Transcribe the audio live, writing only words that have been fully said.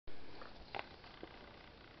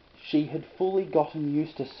She had fully gotten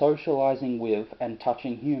used to socializing with and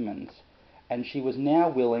touching humans, and she was now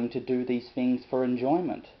willing to do these things for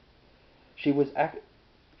enjoyment.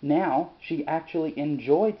 Now she actually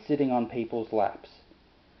enjoyed sitting on people's laps.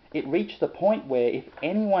 It reached the point where if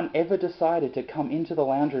anyone ever decided to come into the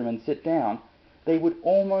lounge room and sit down, they would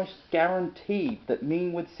almost guarantee that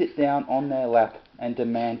Ming would sit down on their lap and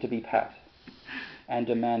demand pats.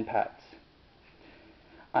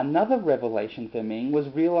 Another revelation for Ming was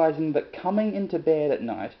realizing that coming into bed at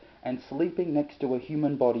night and sleeping next to a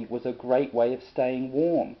human body was a great way of staying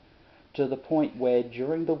warm, to the point where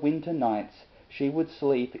during the winter nights she would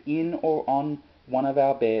sleep in or on one of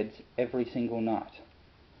our beds every single night.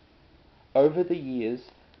 Over the years,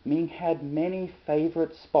 Ming had many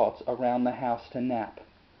favourite spots around the house to nap.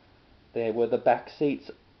 There were the back seats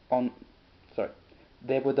on the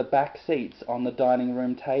dining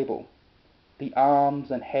room table, the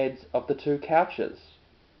arms and heads of the two couches,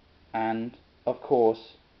 and, of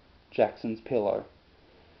course, Jackson's pillow.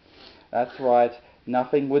 That's right,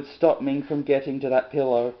 nothing would stop Ming from getting to that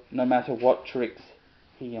pillow, no matter what tricks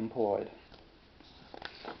he employed.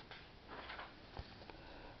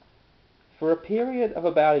 For a period of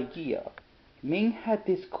about a year, Ming had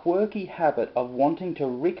this quirky habit of wanting to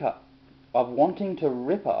rip up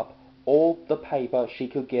all the paper she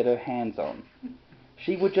could get her hands on.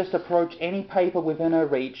 She would just approach any paper within her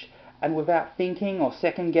reach, and without thinking or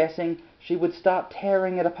second-guessing, she would start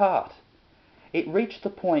tearing it apart. It reached the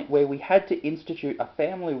point where we had to institute a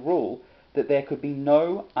family rule that there could be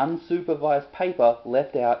no unsupervised paper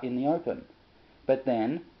left out in the open. But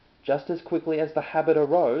then, just as quickly as the habit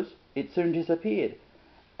arose, it soon disappeared,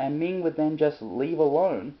 and Ming would then just leave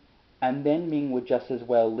alone, and then Ming would just as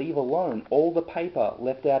well leave alone all the paper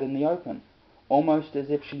left out in the open, almost as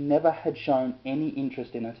if she never had shown any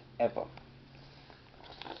interest in it ever.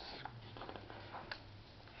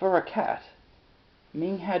 For a cat,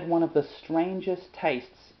 Ming had one of the strangest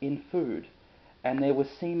tastes in food, and there was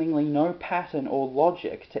seemingly no pattern or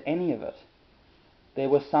logic to any of it. There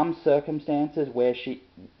were some circumstances where she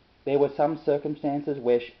would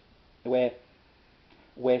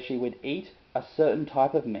eat a certain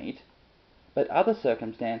type of meat, but other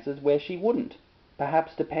circumstances where she wouldn't,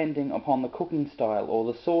 perhaps depending upon the cooking style or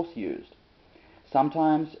the sauce used.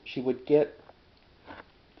 Sometimes she would give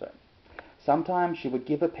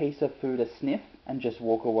a piece of food a sniff and just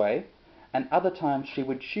walk away, and other times she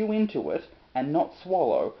would chew into it and not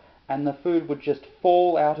swallow, and the food would just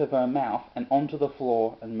fall out of her mouth and onto the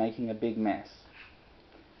floor and making a big mess.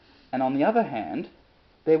 And on the other hand,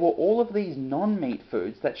 there were all of these non-meat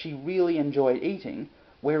foods that she really enjoyed eating,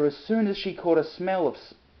 where as soon as she caught a smell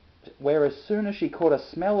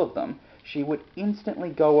of them, she would instantly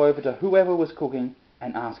go over to whoever was cooking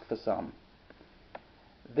and ask for some.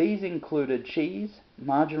 These included cheese,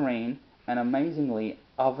 margarine, and amazingly,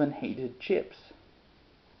 oven-heated chips.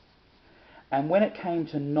 And when it came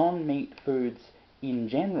to non-meat foods in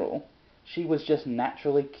general, she was just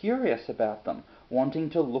naturally curious about them,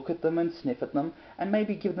 wanting to look at them and sniff at them, and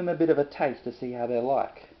maybe give them a bit of a taste to see how they're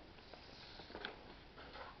like.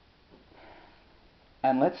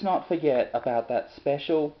 And let's not forget about that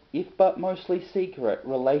special, if but mostly secret,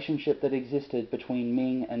 relationship that existed between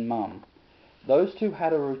Ming and Mum. Those two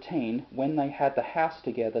had a routine when they had the house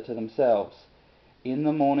together to themselves. In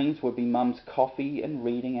the mornings would be Mum's coffee and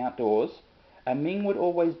reading outdoors, and Ming would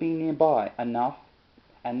always be nearby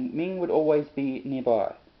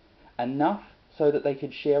enough so that they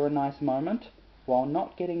could share a nice moment, while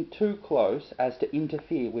not getting too close as to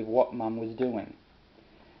interfere with what Mum was doing.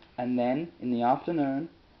 And then, in the afternoon,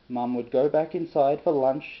 Mum would go back inside for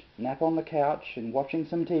lunch, nap on the couch and watching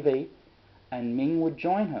some TV, and Ming would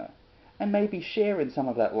join her, and maybe share in some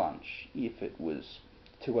of that lunch, if it was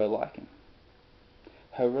to her liking.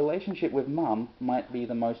 Her relationship with Mum might be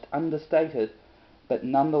the most understated, but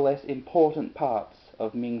nonetheless important parts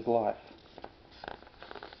of Ming's life.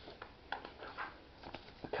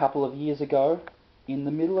 A couple of years ago, in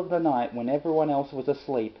the middle of the night when everyone else was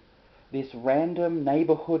asleep, this random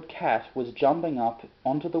neighbourhood cat was jumping up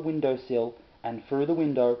onto the windowsill and through the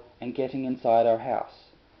window and getting inside our house.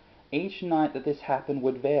 Each night that this happened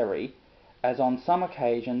would vary, as on some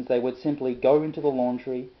occasions they would simply go into the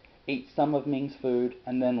laundry, eat some of Ming's food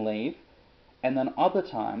and then leave, and then other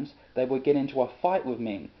times they would get into a fight with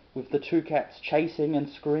Ming, with the two cats chasing and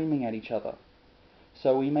screaming at each other.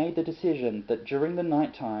 So we made the decision that during the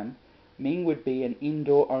night time, Ming would be an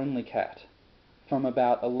indoor-only cat. From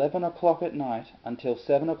about 11 o'clock at night until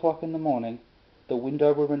 7 o'clock in the morning, the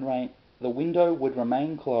window would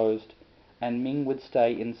remain closed, and Ming would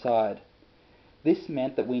stay inside. This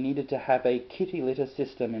meant that we needed to have a kitty litter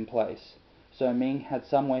system in place, so Ming had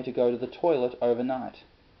somewhere to go to the toilet overnight.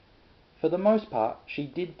 For the most part, she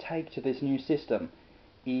did take to this new system,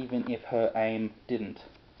 even if her aim didn't.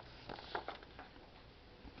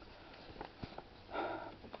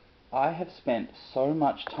 I have spent so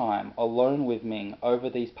much time alone with Ming over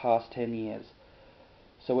these past 10 years,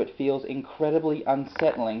 so it feels incredibly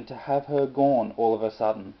unsettling to have her gone all of a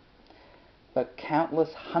sudden. But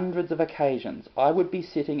countless hundreds of occasions I would be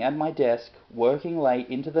sitting at my desk, working late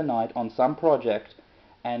into the night on some project,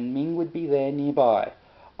 and Ming would be there nearby,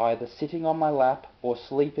 either sitting on my lap or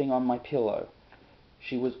sleeping on my pillow.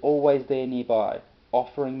 She was always there nearby,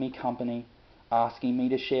 offering me company, asking me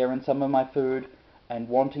to share in some of my food, and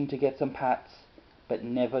wanting to get some pats, but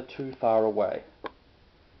never too far away.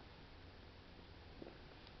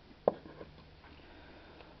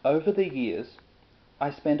 Over the years,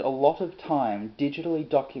 I spent a lot of time digitally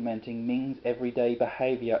documenting Ming's everyday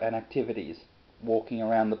behaviour and activities, walking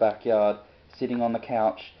around the backyard, sitting on the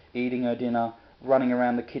couch, eating her dinner, running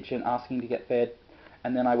around the kitchen asking to get fed,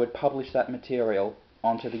 and then I would publish that material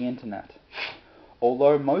onto the internet.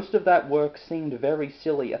 Although most of that work seemed very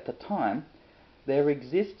silly at the time, there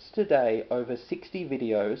exists today over 60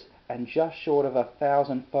 videos and just short of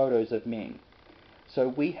 1,000 photos of Ming. So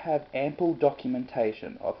we have ample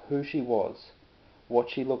documentation of who she was, what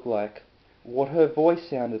she looked like, what her voice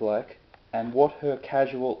sounded like, and what her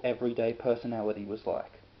casual everyday personality was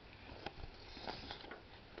like.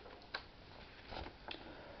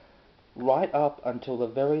 Right up until the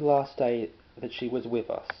very last day that she was with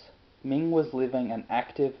us, Ming was living an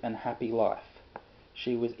active and happy life.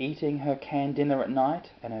 She was eating her canned dinner at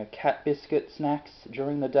night and her cat biscuit snacks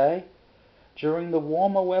during the day. During the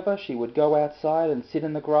warmer weather, she would go outside and sit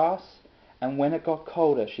in the grass, and when it got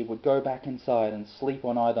colder, she would go back inside and sleep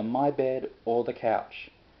on either my bed or the couch.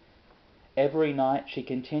 Every night, she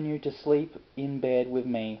continued to sleep in bed with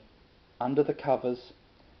me, under the covers,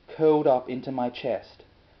 curled up into my chest,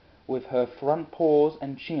 with her front paws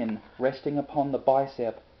and chin resting upon the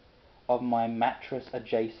bicep of my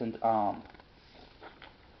mattress-adjacent arm.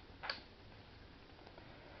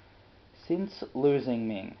 Since losing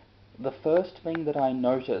Ming, the first thing that I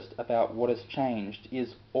noticed about what has changed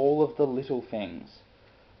is all of the little things.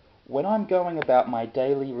 When I'm going about my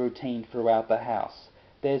daily routine throughout the house,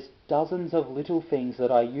 there's dozens of little things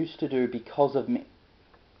that I used to do because of Ming.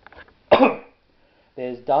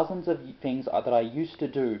 There's dozens of things that I used to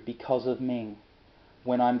do because of Ming.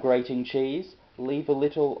 When I'm grating cheese, leave a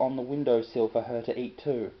little on the windowsill for her to eat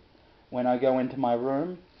too. When I go into my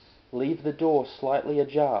room, leave the door slightly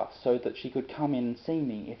ajar so that she could come in and see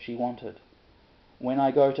me if she wanted. When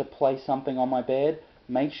I go to place something on my bed,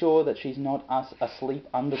 make sure that she's not asleep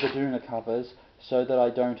under the doona covers so that I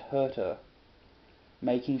don't hurt her.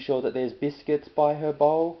 Making sure that there's biscuits by her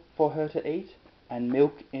bowl for her to eat and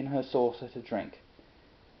milk in her saucer to drink.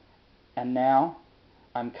 And now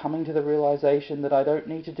I'm coming to the realization that I don't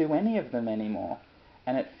need to do any of them anymore,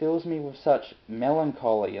 and it fills me with such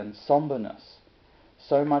melancholy and somberness.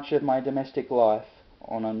 So much of my domestic life,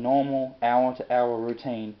 on a normal hour-to-hour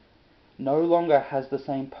routine, no longer has the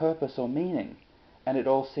same purpose or meaning, and it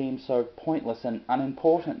all seems so pointless and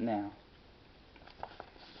unimportant now.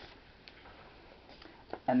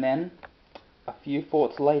 And then, a few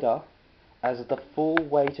thoughts later, as the full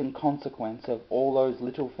weight and consequence of all those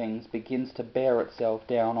little things begins to bear itself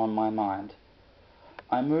down on my mind,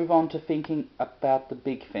 I move on to thinking about the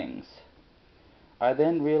big things. I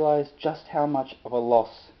then realize just how much of a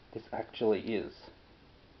loss this actually is.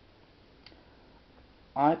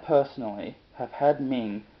 I personally have had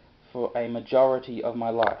Ming for a majority of my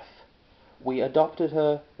life. We adopted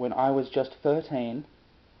her when I was just 13,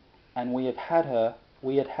 and we had had her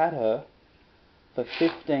for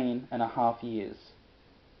 15 and a half years.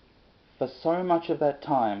 For so much of that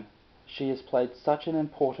time, she has played such an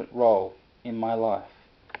important role in my life,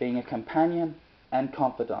 being a companion and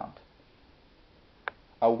confidant,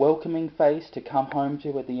 a welcoming face to come home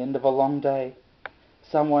to at the end of a long day,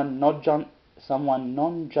 someone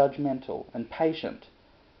non-judgmental and patient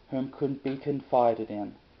whom could be confided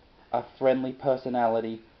in, a friendly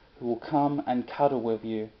personality who will come and cuddle with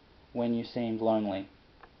you when you seem lonely.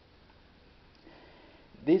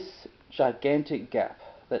 This gigantic gap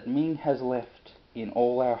that Ming has left in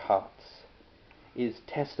all our hearts is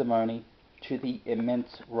testimony to the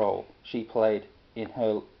immense role she played in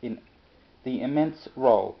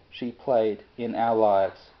our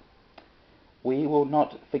lives. We will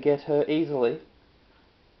not forget her easily.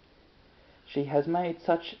 She has made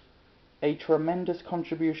such a tremendous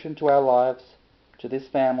contribution to our lives, to this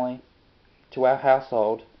family, to our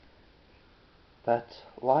household, that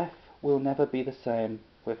life will never be the same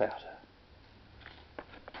without her.